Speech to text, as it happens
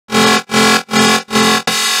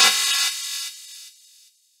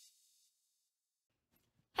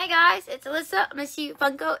Hey guys, it's Alyssa, Missy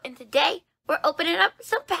Funko, and today we're opening up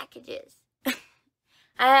some packages. I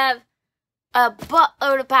have a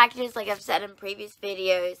buttload of packages like I've said in previous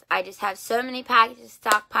videos. I just have so many packages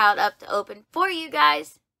stockpiled up to open for you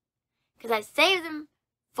guys. Because I saved them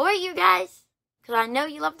for you guys. Because I know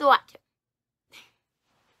you love to watch them.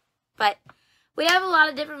 But we have a lot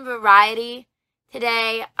of different variety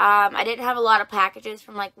today. I didn't have a lot of packages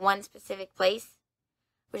from like one specific place.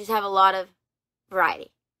 We just have a lot of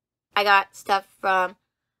variety. I got stuff from,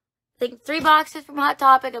 I think, 3 boxes from Hot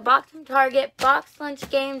Topic, a box from Target, box lunch,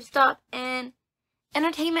 GameStop, and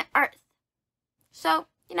Entertainment Earth. So,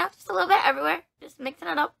 you know, just a little bit everywhere. Just mixing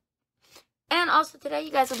it up. And also today,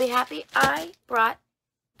 you guys will be happy, I brought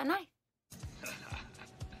a knife. That's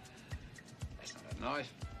not a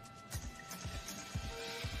knife.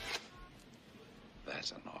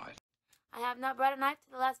 That's a knife. I have not brought a knife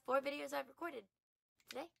to the last 4 videos I've recorded.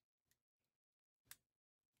 Today,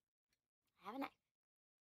 I have a knife.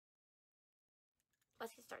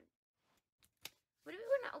 Let's get started. What do we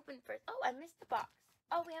want to open first? Oh, I missed the box.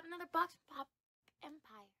 Oh, we have another box from Pop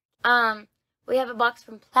Empire. We have a box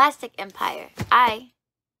from Plastic Empire. I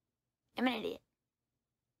am an idiot.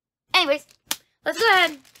 Anyways, let's go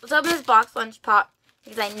ahead. Let's open this box lunch pop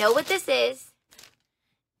because I know what this is,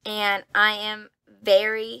 and I am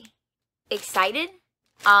very excited.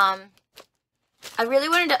 I really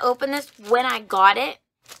wanted to open this when I got it,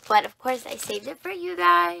 but of course I saved it for you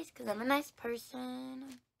guys because I'm a nice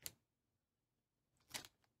person.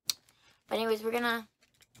 But anyways, we're gonna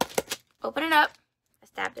open it up. I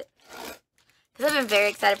stabbed it because I've been very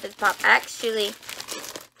excited for this pop. I actually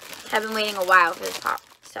have been waiting a while for this pop.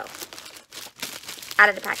 So, out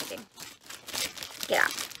of the packaging. Get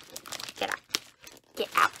out. Get out. Get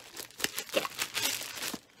out. Get out.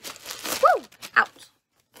 Woo! Out.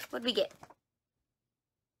 What'd we get?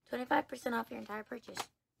 25% off your entire purchase.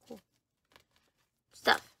 Cool.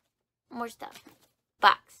 Stuff. More stuff.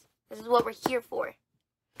 Box. This is what we're here for.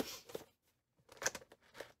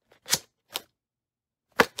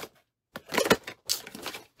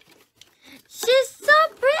 She's so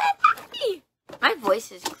pretty! My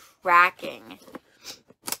voice is cracking.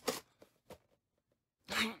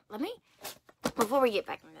 Before we get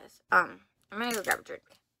back into this, I'm gonna go grab a drink.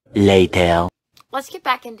 Later. Let's get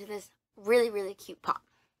back into this really, really cute pop.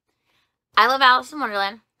 I love Alice in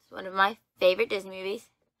Wonderland. It's one of my favorite Disney movies.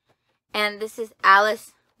 And this is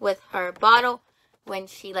Alice with her bottle when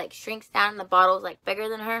she like shrinks down and the bottle is like bigger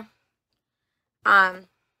than her.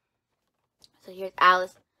 So here's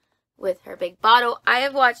Alice with her big bottle. I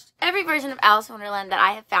have watched every version of Alice in Wonderland that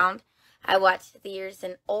I have found. I watched there's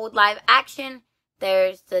an old live action,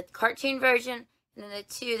 there's the cartoon version, and then the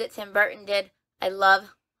 2 that Tim Burton did. I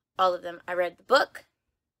love all of them. I read the book.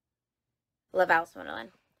 Love Alice in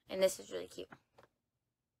Wonderland. And this is really cute.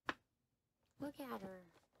 Look at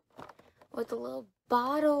her. With the little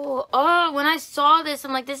bottle. Oh, when I saw this,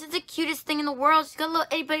 I'm like, this is the cutest thing in the world. She's got a little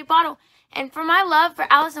itty-bitty bottle. And for my love for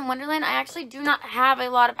Alice in Wonderland, I actually do not have a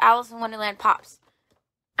lot of Alice in Wonderland pops.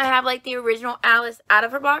 I have, like, the original Alice out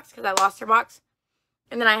of her box, because I lost her box.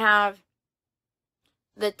 And then I have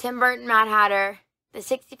the Tim Burton Mad Hatter, the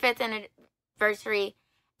 65th anniversary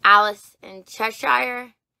Alice in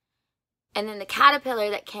Cheshire, and then the Caterpillar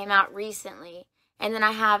that came out recently. And then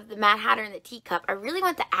I have the Mad Hatter in the teacup. I really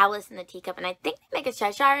want the Alice in the teacup. And I think they make a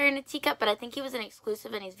Cheshire in a teacup, but I think he was an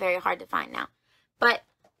exclusive and he's very hard to find now. But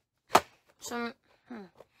so, I'm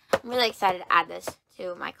really excited to add this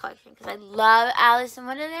to my collection because I love Alice in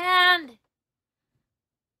Wonderland.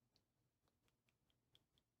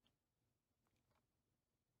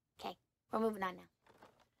 Okay, we're moving on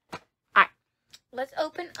now. Alright, let's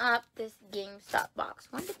open up this GameStop box.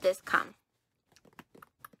 When did this come?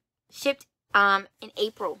 Shipped in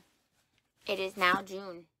April. It is now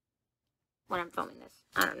June when I'm filming this.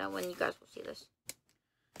 I don't know when you guys will see this.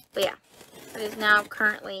 But yeah, it is now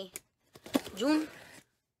currently June.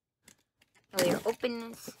 And we are opening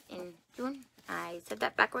this in June. I said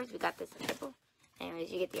that backwards. We got this in April.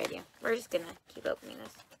 Anyways, you get the idea. We're just going to keep opening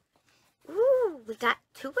this. Ooh, we got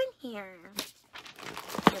 2 in here.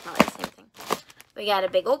 They're probably the same thing. We got a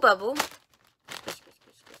big old bubble.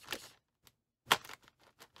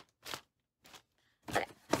 Okay.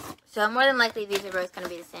 So more than likely these are both going to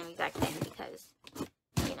be the same exact thing because,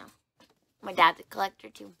 you know, my dad's a collector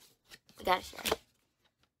too. We got to share.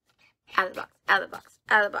 Out of the box, out of the box,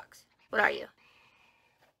 out of the box. What are you?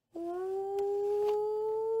 Ooh,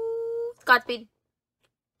 Godspeed.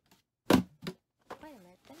 Wait a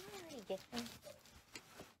minute, didn't I already get them?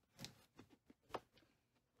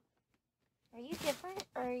 Are you different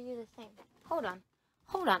or are you the same? Hold on.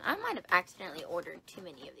 Hold on. I might have accidentally ordered too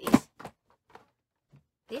many of these.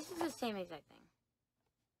 This is the same exact thing.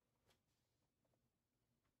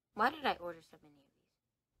 Why did I order so many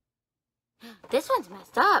of these? This one's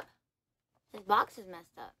messed up. This box is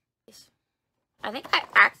messed up. I think I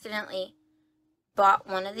accidentally bought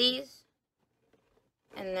one of these.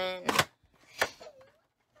 And then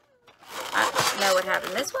I don't know what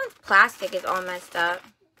happened. This one's plastic is all messed up.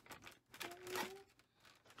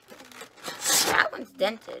 That one's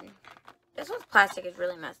dented. This one's plastic is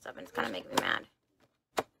really messed up and it's kind of making me mad.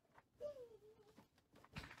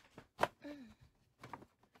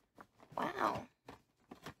 Wow.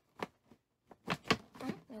 I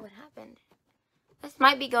don't know what happened. This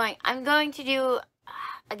might be going... I'm going to do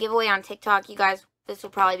a giveaway on TikTok. You guys, this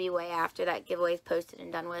will probably be way after that giveaway is posted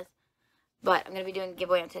and done with. But I'm going to be doing a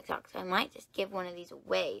giveaway on TikTok. So I might just give one of these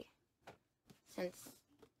away. Since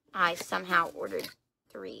I somehow ordered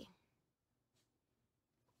 3.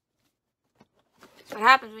 What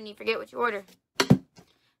happens when you forget what you order?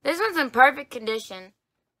 This one's in perfect condition.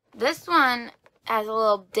 This one has a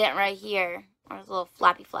little dent right here. Or a little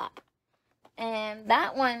flappy flap. And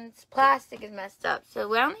that one's plastic is messed up. So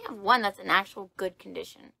we only have one that's in actual good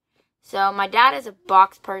condition. So my dad is a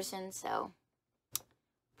box person. So I'll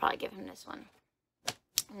probably give him this one.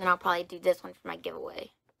 And then I'll probably do this one for my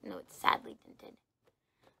giveaway. No, it's sadly dented.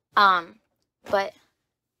 But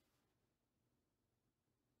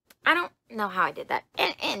I don't know how I did that.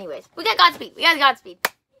 Anyways, we got Godspeed. We got Godspeed.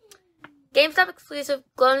 GameStop exclusive,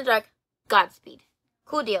 glow in the dark, Godspeed.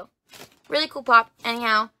 Cool deal. Really cool pop.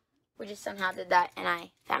 Anyhow, we just somehow did that and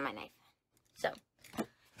I found my knife. So,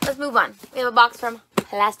 let's move on. We have a box from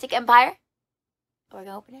Plastic Empire. We're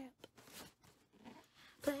going to open it up.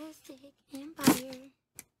 Plastic Empire.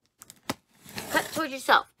 Cut towards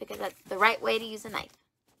yourself because that's the right way to use a knife.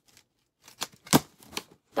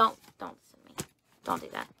 Don't listen to me. Don't do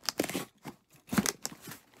that.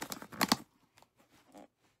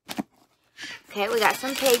 Okay, we got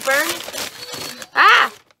some paper.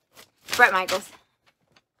 Ah! Brett Michaels.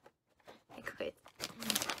 I quit.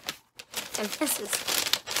 And this is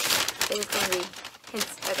going to be,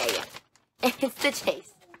 okay, yeah. It's the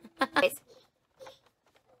chase. I'm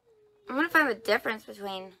going to find the difference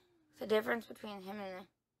between him and the,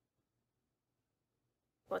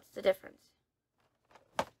 what's the difference?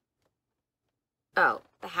 Oh,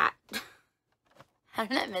 the hat. How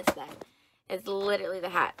did I miss that? It's literally the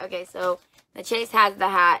hat. Okay, so the chase has the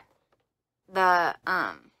hat. The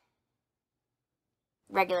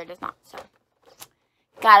regular does not. So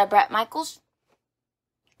got a Brett Michaels.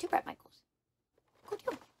 2 Brett Michaels. Cool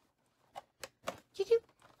deal.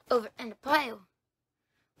 Over in the pile.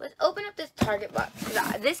 Let's open up this Target box.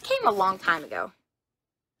 This came a long time ago.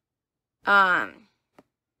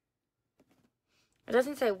 It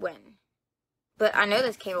doesn't say when. But I know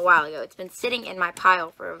this came a while ago. It's been sitting in my pile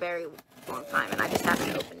for a very long time. And I just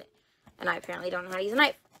haven't opened it. And I apparently don't know how to use a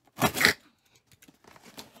knife.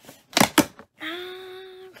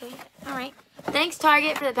 Okay. Alright. Thanks,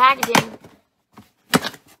 Target, for the packaging.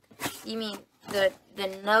 You mean the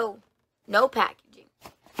no packaging.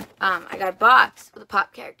 I got a box with a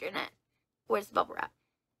pop character in it. Where's the bubble wrap?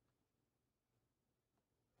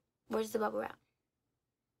 Where's the bubble wrap?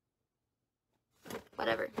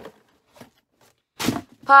 Whatever.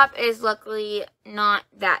 Pop is luckily not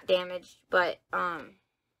that damaged, but doesn't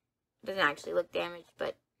actually look damaged,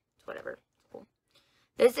 but it's whatever. It's cool.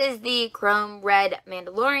 This is the Chrome Red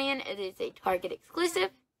Mandalorian. It is a Target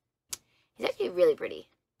exclusive. He's actually really pretty.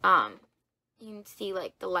 You can see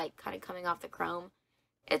like the light kind of coming off the chrome.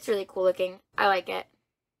 It's really cool looking. I like it.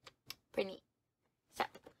 Pretty neat. So,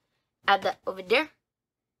 add that over there.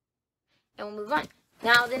 And we'll move on.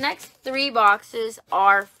 Now, the next 3 boxes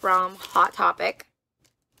are from Hot Topic.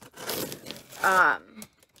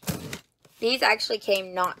 These actually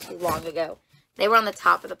came not too long ago. They were on the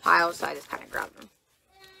top of the pile, so I just kind of grabbed them.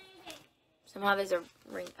 Somehow there's a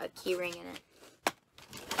key ring in it.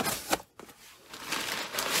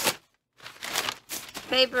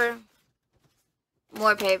 Paper.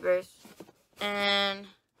 More papers. And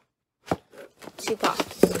 2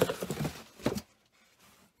 pops.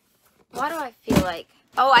 Why do I feel like...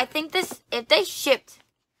 Oh, I think this... If they shipped...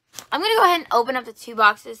 I'm going to go ahead and open up the 2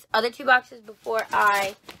 boxes. Other 2 boxes before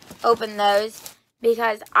I open those.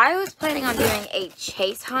 Because I was planning on doing a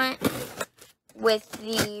chase hunt with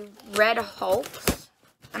the Red Hulks.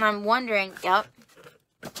 And I'm wondering... Yep.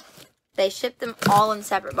 They shipped them all in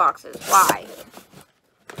separate boxes. Why?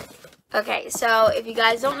 Okay, so if you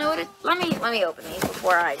guys don't know what it... Let me open these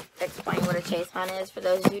before I explain what a chase hunt is. For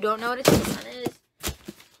those who don't know what a chase hunt is.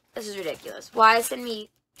 This is ridiculous. Why send me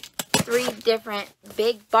 3 different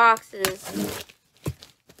big boxes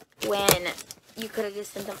when you could have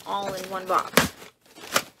just sent them all in one box?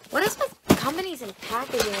 What is with companies and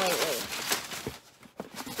packaging lately?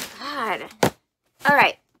 God.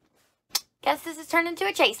 Alright. Guess this has turned into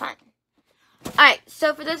a chase hunt. Alright,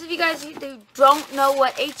 so for those of you guys who don't know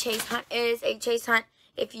what a chase hunt is,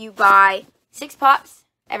 if you buy 6 pops,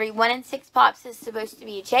 every 1 in 6 pops is supposed to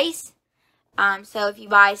be a chase. So if you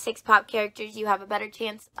buy 6 pop characters, you have a better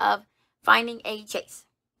chance of finding a chase.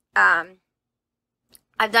 I've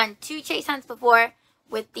done 2 chase hunts before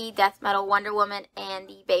with the Death Metal Wonder Woman and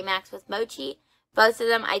the Baymax with Mochi. Both of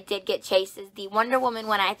them I did get chases. The Wonder Woman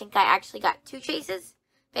one, I think I actually got 2 chases.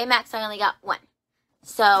 Baymax, I only got 1.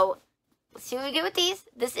 So, let's see what we get with these.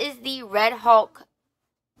 This is the Red Hulk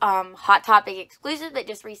Hot Topic exclusive that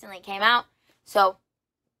just recently came out. So,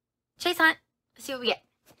 chase hunt. Let's see what we get.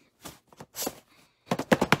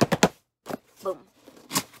 Boom.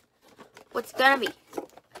 What's gonna be?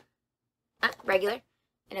 Regular.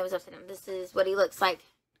 And it was upside down. This is what he looks like.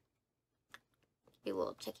 Be a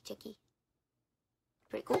little checky.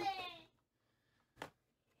 Pretty cool.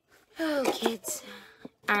 Oh, kids.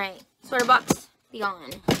 Alright. Sorter box. Be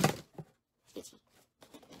on. Itchy.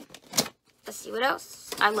 Let's see what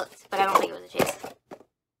else. I looked, but I don't think it was a chase.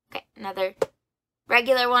 Okay. Another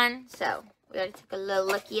regular one. So, we already took a little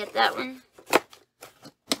looky at that one.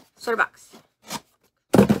 Sorter box.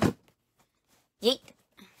 Yeet.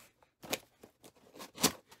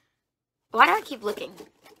 Why do I keep looking?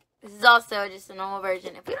 This is also just a normal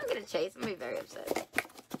version. If we don't get a chase, I'm going to be very upset.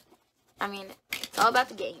 I mean, it's all about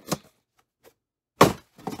the game.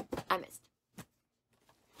 I missed.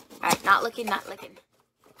 Alright, not looking.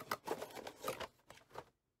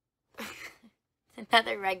 It's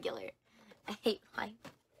another regular. I hate life.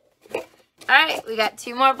 Alright, we got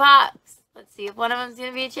 2 more pops. Let's see if one of them's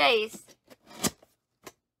going to be a chase.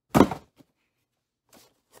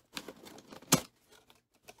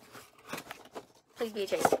 Please be a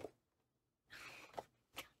chase.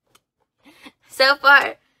 So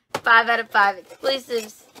far, 5 out of 5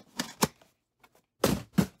 exclusives. 5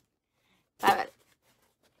 out of...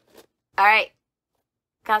 Alright.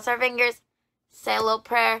 Cross our fingers. Say a little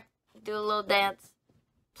prayer. Do a little dance.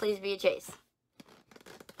 Please be a chase.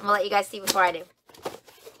 I'm gonna let you guys see before I do.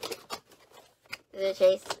 Is it a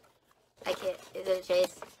chase? I can't. Is it a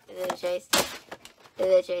chase? Is it a chase? Is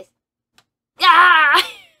it a chase? Ah!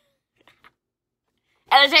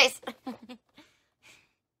 And a chase!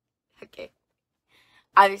 Okay.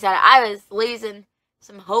 I'm excited. I was losing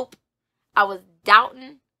some hope. I was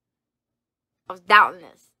doubting this. I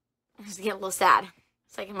was getting a little sad.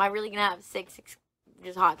 It's like, am I really going to have 6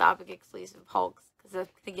 just Hot Topic exclusive Hulks? Because I'm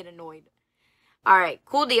going to get annoyed. Alright,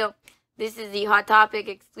 cool deal. This is the Hot Topic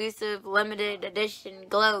exclusive limited edition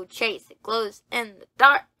glow chase. It glows in the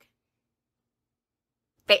dark.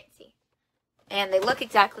 Fancy. And they look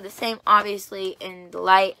exactly the same, obviously, in the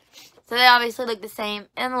light. So they obviously look the same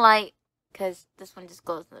in the light, because this one just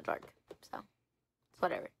glows in the dark. So, it's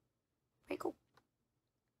whatever. Pretty cool.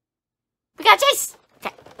 We got chase!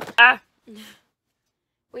 Okay.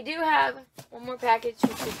 We do have one more package,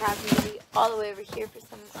 which just happens to be all the way over here for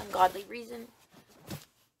some ungodly reason.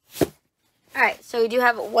 Alright, so we do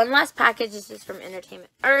have one last package. This is from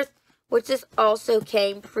Entertainment Earth, which this also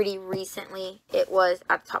came pretty recently. It was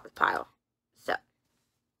at the top of the pile. So,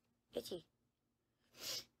 itchy.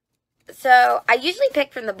 So, I usually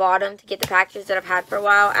pick from the bottom to get the packages that I've had for a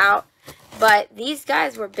while out. But these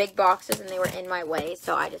guys were big boxes and they were in my way,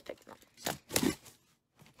 so I just picked them up. So.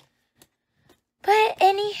 But,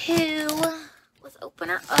 anywho, let's open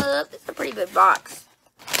her up. It's a pretty good box.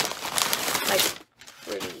 Like,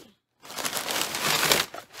 pretty.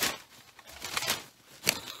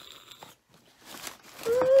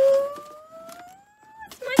 Ooh,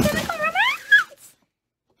 it's My Chemical Romance!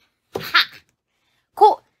 Ha!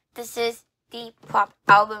 Cool. This is the pop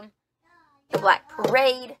album, The Black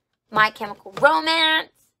Parade, My Chemical Romance.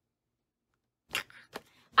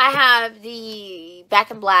 I have the Back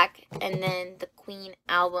in Black and then the Queen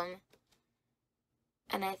album.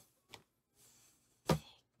 And I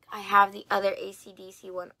have the other AC/DC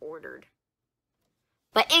one ordered.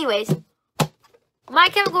 But anyways, My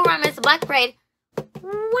Chemical Romance, The Black Parade.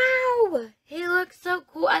 Wow! He looks so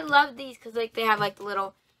cool. I love these because like they have like the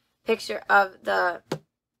little picture of the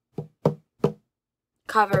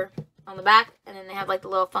cover on the back. And then they have like the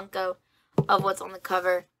little Funko of what's on the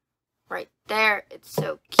cover. Right there. It's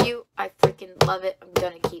so cute. I freaking love it. I'm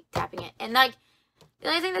gonna keep tapping it. And like, the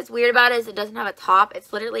only thing that's weird about it is it doesn't have a top.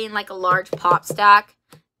 It's literally in like a large pop stack.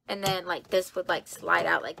 And then like this would like slide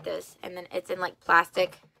out like this. And then it's in like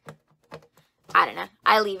plastic. I don't know.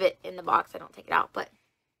 I leave it in the box. I don't take it out. But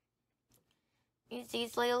you see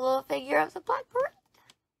it's like a little figure of the Black Parade.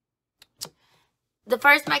 the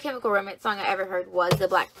first My Chemical Romance song I ever heard was The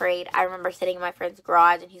Black Parade. I remember sitting in my friend's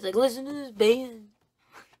garage and he's like, listen to this band.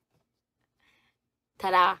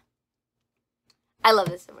 Ta-da. I love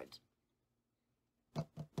this so much.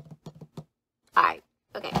 Alright.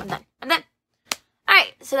 Okay, I'm done.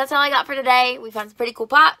 Alright, so that's all I got for today. We found some pretty cool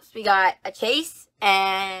pops. We got a chase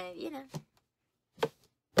and, you know,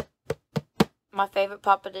 my favorite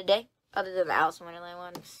pop of the day, other than the Alice in Wonderland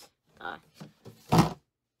ones.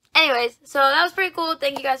 Anyways, so that was pretty cool.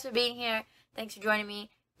 Thank you guys for being here. Thanks for joining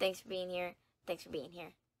me. Thanks for being here. Thanks for being here.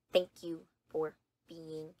 Thank you for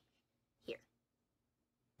being here.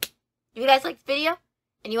 If you guys liked the video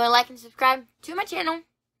and you want to like and subscribe to my channel,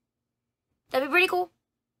 that'd be pretty cool.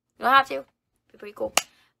 You don't have to. It'd be pretty cool.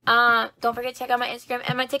 Don't forget to check out my Instagram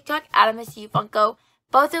and my TikTok at amyssaproductions.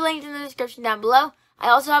 Both are linked in the description down below. I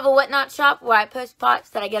also have a Whatnot shop where I post pops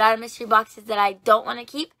that I get out of mystery boxes that I don't want to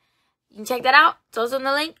keep. You can check that out. It's also in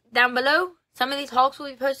the link down below. Some of these Hulks will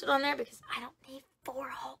be posted on there because I don't need 4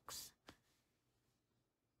 Hulks.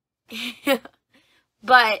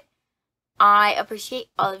 But I appreciate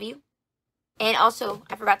all of you. And also,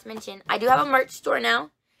 I forgot to mention, I do have a merch store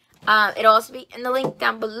now. It'll also be in the link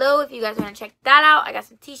down below if you guys want to check that out. I got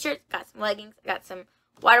some t-shirts, got some leggings, I got some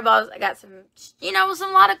water bottles, I got some, you know,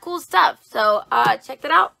 some lot of cool stuff. So, check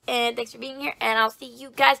that out. And thanks for being here. And I'll see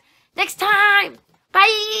you guys next time.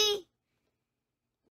 Bye!